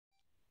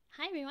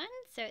Hi everyone,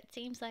 so it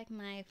seems like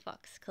my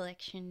Fox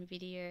Collection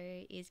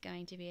video is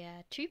going to be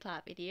a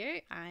two-part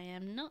video. I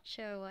am not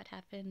sure what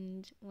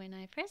happened when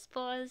I pressed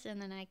pause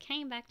and then I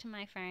came back to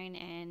my phone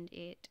and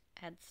it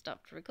had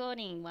stopped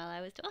recording while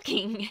I was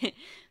talking.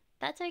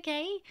 That's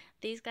okay,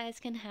 these guys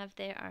can have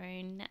their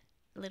own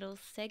little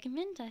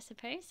segment, I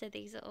suppose. So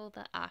these are all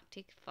the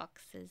Arctic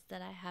foxes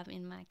that I have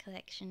in my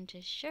collection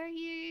to show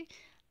you.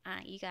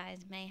 You guys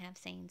may have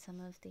seen some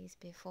of these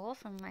before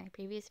from my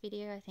previous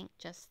video, I think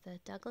just the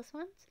Douglas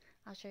ones.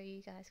 I'll show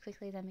you guys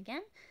quickly them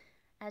again.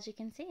 As you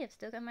can see, I've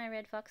still got my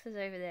red foxes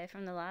over there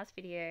from the last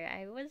video.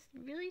 I was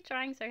really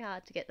trying so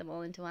hard to get them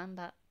all into one,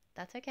 but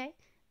that's okay.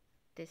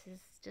 This is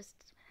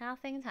just how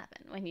things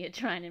happen when you're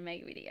trying to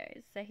make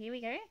videos. So here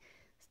we go,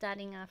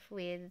 starting off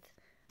with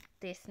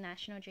this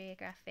National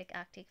Geographic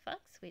Arctic fox,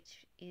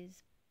 which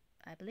is,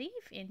 I believe,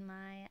 in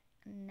my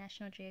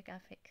National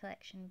Geographic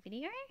Collection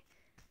video.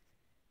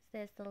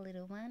 There's the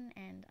little one,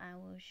 and I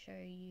will show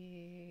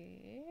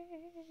you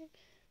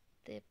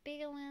the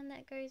bigger one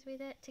that goes with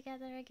it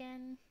together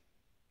again.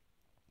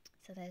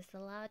 So there's the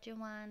larger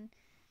one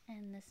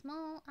and the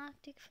small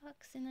Arctic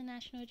fox in the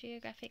National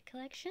Geographic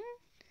Collection.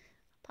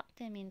 I'll pop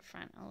them in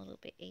front a little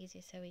bit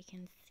easier so we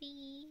can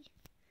see.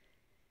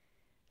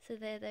 So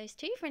they're those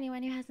two for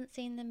anyone who hasn't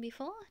seen them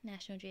before.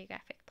 National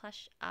Geographic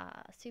plush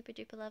are super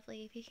duper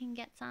lovely if you can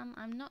get some.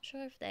 I'm not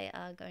sure if they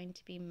are going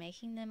to be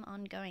making them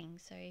ongoing,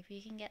 so if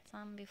you can get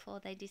some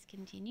before they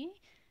discontinue,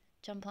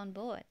 jump on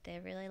board.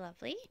 They're really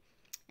lovely.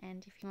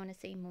 And if you want to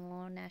see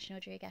more National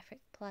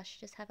Geographic plush,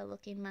 just have a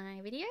look in my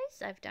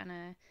videos. I've done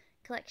a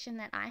collection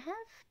that I have.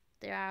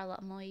 There are a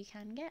lot more you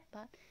can get,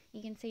 but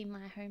you can see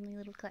my homely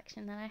little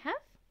collection that I have.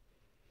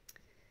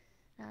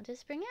 I'll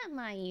just bring out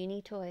my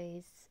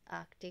Uni-Toys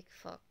Arctic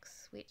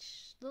Fox,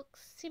 which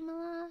looks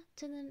similar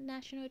to the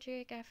National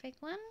Geographic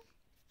one.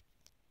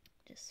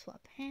 Just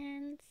swap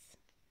hands.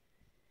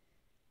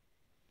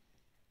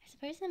 I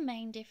suppose the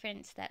main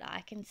difference that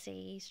I can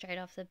see straight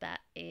off the bat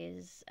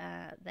is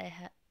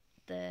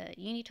the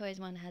Uni-Toys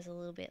one has a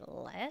little bit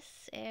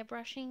less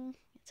airbrushing.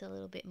 It's a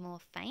little bit more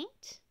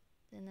faint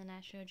than the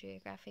National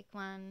Geographic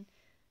one.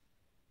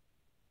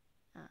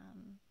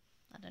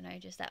 I don't know,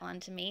 just that one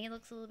to me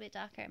looks a little bit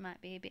darker. It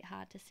might be a bit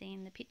hard to see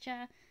in the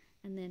picture.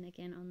 And then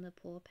again on the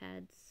paw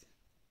pads,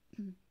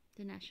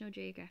 the National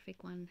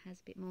Geographic one has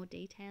a bit more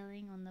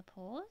detailing on the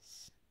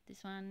paws.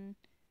 This one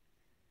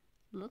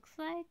looks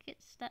like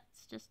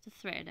that's just a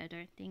thread. I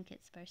don't think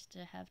it's supposed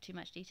to have too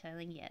much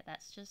detailing yet.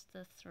 That's just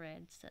the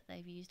threads that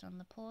they've used on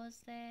the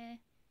paws there.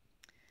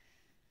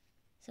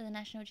 So the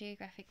National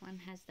Geographic one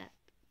has that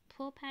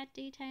paw pad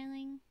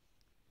detailing.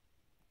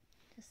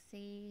 Just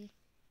see.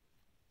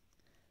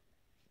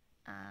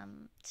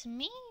 To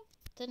me,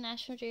 the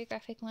National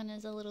Geographic one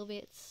is a little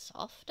bit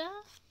softer,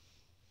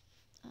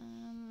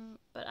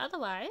 but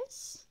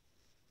otherwise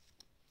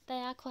they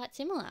are quite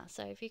similar.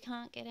 So if you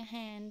can't get a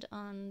hand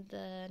on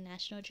the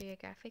National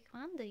Geographic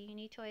one, the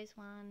Uni-Toys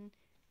one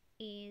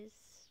is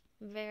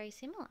very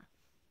similar,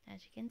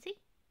 as you can see.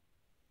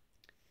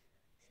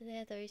 So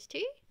there are those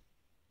two.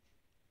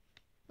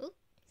 Oops,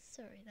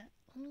 sorry, that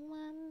little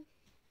one.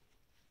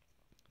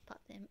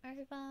 Pop them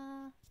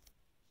over.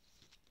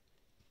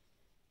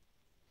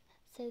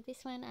 So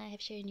this one I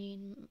have shown you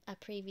in a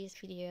previous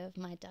video of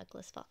my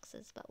Douglas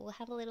foxes, but we'll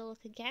have a little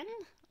look again.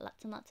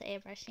 Lots and lots of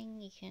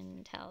airbrushing. You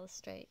can tell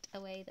straight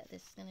away that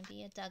this is going to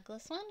be a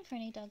Douglas one for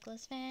any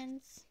Douglas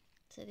fans.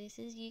 So this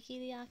is Yuki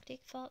the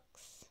Arctic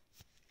fox.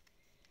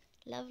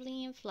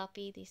 Lovely and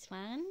floppy, this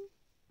one.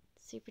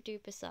 Super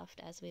duper soft,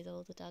 as with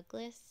all the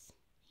Douglas.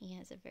 He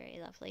has a very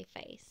lovely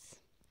face.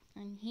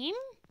 And him,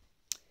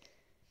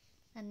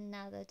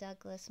 another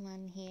Douglas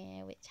one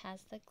here, which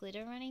has the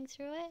glitter running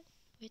through it,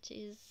 which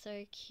is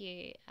so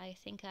cute. I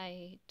think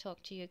I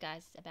talked to you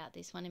guys about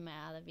this one in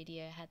my other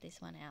video. I had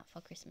this one out for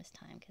Christmas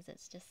time because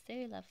it's just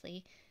so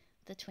lovely.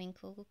 The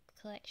Twinkle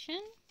collection.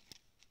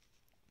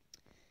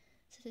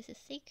 So this is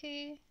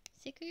Siku,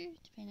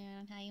 depending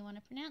on how you want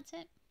to pronounce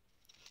it.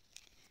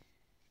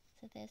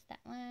 So there's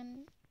that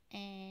one.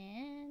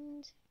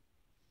 And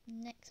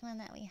next one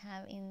that we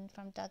have in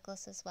from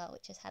Douglas as well,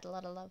 which has had a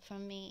lot of love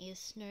from me, is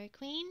Snow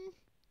Queen.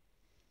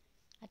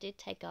 I did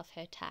take off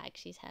her tag.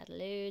 She's had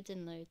loads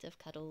and loads of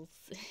cuddles,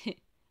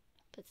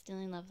 but still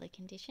in lovely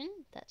condition.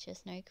 That's your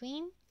Snow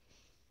Queen.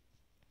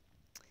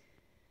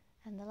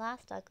 And the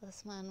last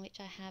Douglas one, which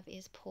I have,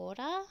 is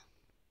Porter,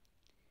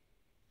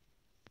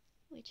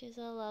 which is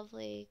a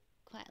lovely,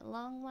 quite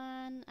long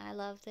one. I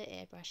love the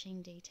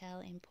airbrushing detail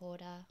in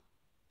Porter.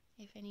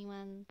 If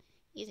anyone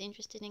is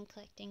interested in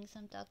collecting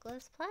some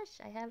Douglas plush,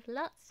 I have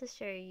lots to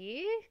show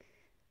you.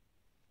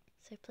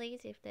 So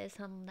please, if there's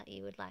some that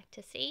you would like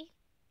to see,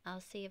 I'll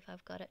see if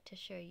I've got it to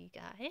show you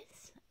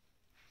guys.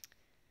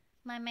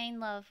 My main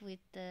love with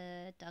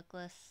the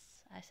Douglas,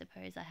 I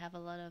suppose I have a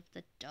lot of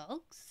the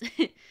dogs.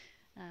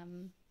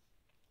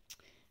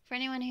 For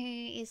anyone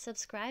who is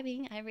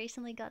subscribing, I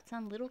recently got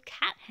some little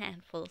cat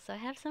handfuls. So I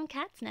have some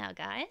cats now,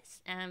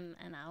 guys. And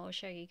I will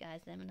show you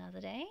guys them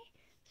another day.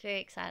 Very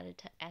excited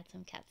to add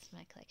some cats to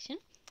my collection.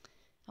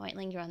 I won't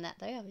linger on that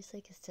though,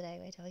 obviously, because today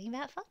we're talking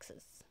about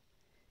foxes.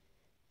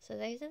 So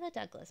those are the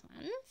Douglas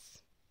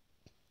ones.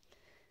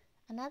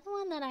 Another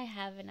one that I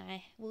have, and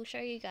I will show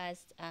you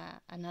guys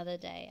another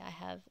day, I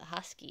have a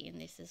husky in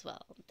this as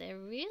well. They're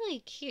really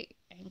cute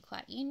and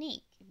quite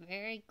unique.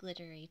 Very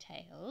glittery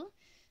tail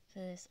for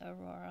this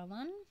Aurora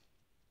one.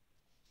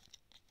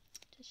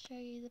 Just show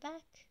you the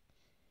back.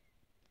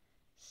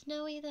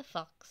 Snowy the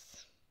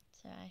fox.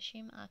 So I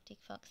assume Arctic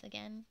fox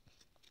again.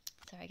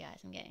 Sorry guys,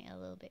 I'm getting a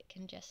little bit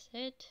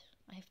congested.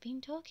 I've been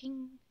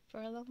talking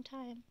for a long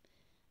time.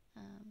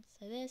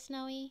 So there's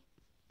Snowy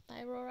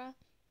by Aurora.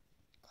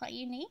 Quite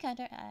unique.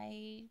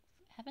 I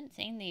haven't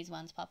seen these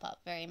ones pop up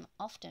very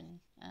often.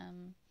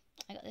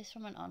 I got this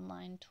from an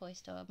online toy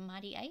store,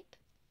 Mighty Ape.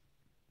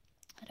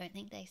 I don't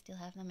think they still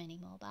have them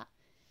anymore, but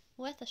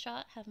worth a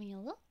shot having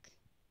a look.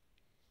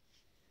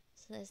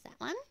 So there's that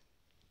one.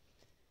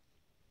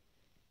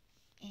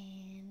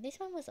 And this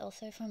one was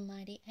also from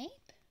Mighty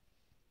Ape.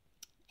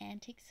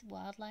 Antics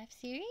Wildlife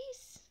series.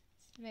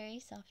 It's very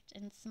soft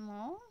and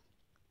small.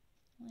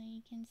 Well,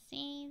 you can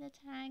see the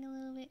tag a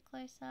little bit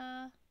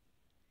closer.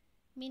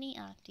 Mini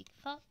Arctic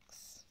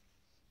fox.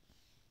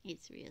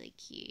 It's really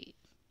cute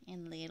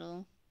and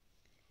little.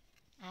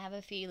 I have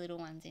a few little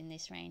ones in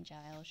this range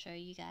I'll show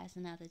you guys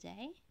another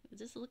day.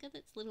 Just look at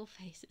its little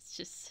face.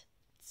 It's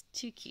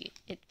too cute.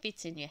 It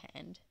fits in your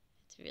hand.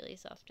 It's really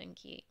soft and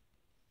cute.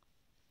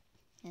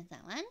 There's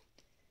that one.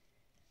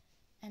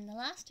 And the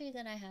last two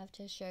that I have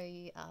to show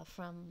you are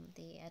from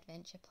the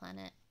Adventure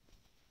Planet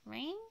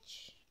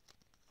range.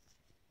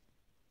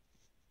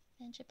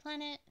 Adventure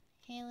Planet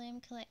Heirloom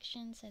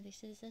Collection. So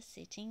this is a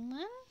sitting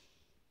one,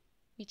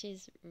 which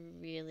is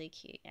really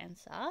cute and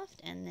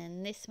soft. And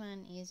then this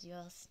one is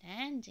your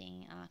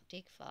standing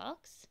Arctic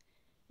fox,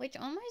 which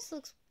almost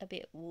looks a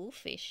bit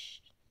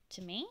wolfish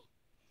to me.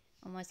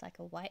 Almost like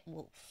a white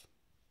wolf.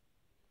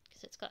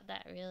 Because it's got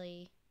that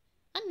really,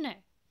 I don't know.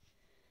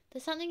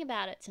 There's something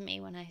about it to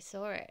me when I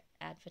saw it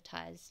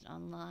advertised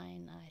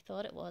online. I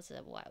thought it was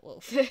a white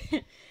wolf.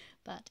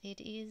 But it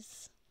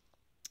is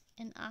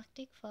an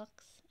Arctic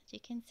fox, as you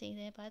can see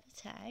there by the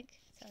tag.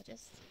 So I'll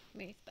just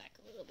move back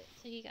a little bit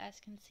so you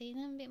guys can see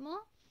them a bit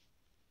more.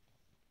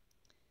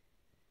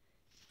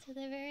 So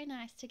they're very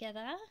nice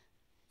together.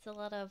 There's a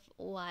lot of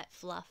white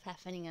fluff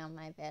happening on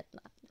my bed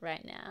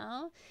right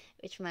now,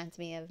 which reminds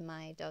me of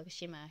my dog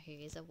Shimmer, who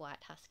is a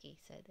white husky.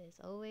 So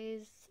there's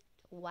always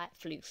white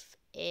floof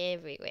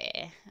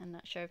everywhere. I'm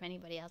not sure if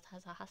anybody else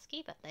has a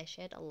husky, but they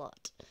shed a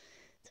lot.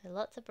 So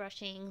lots of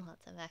brushing,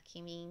 lots of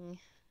vacuuming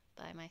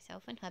by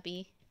myself and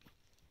hubby.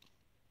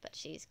 But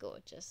she's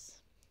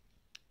gorgeous.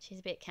 She's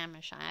a bit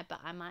camera shy,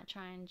 but I might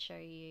try and show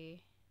you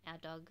our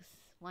dogs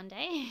one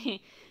day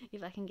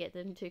if I can get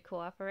them to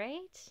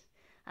cooperate.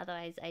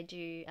 Otherwise, I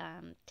do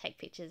take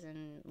pictures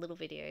and little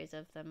videos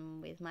of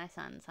them with my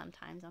son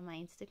sometimes on my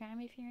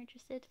Instagram if you're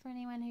interested, for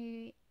anyone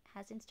who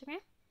has Instagram.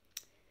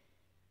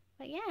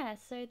 But yeah,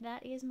 so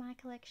that is my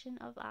collection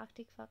of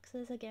Arctic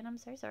foxes. Again, I'm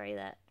so sorry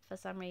that for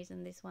some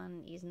reason this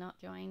one is not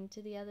joined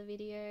to the other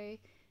video,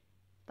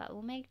 but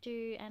we'll make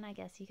do, and I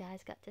guess you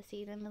guys got to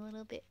see them a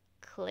little bit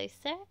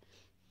closer.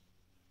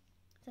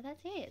 So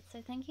that's it.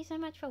 So thank you so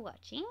much for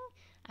watching.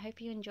 I hope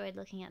you enjoyed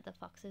looking at the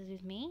foxes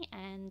with me,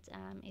 and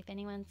if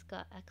anyone's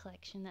got a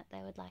collection that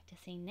they would like to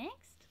see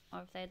next,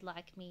 or if they'd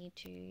like me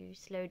to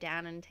slow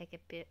down and take a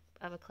bit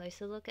of a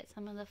closer look at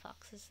some of the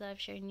foxes that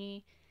I've shown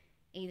you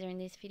either in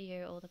this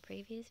video or the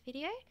previous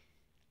video,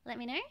 let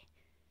me know.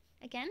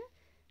 Again,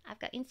 I've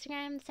got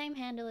Instagram, the same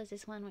handle as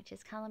this one, which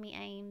is Colour Me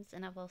Ames,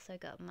 and I've also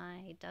got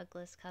my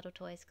Douglas Cuddle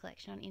Toys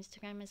collection on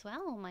Instagram as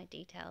well. All my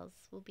details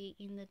will be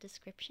in the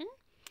description.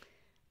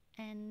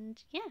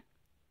 And yeah,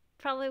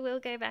 probably will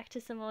go back to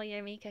some more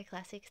Yomiko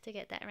classics to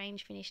get that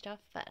range finished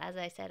off, but as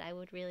I said, I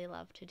would really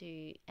love to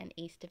do an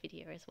Easter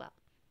video as well.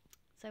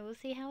 So we'll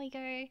see how we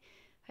go.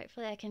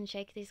 Hopefully I can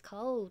shake this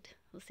cold.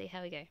 We'll see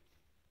how we go.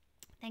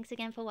 Thanks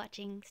again for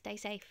watching. Stay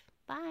safe.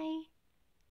 Bye.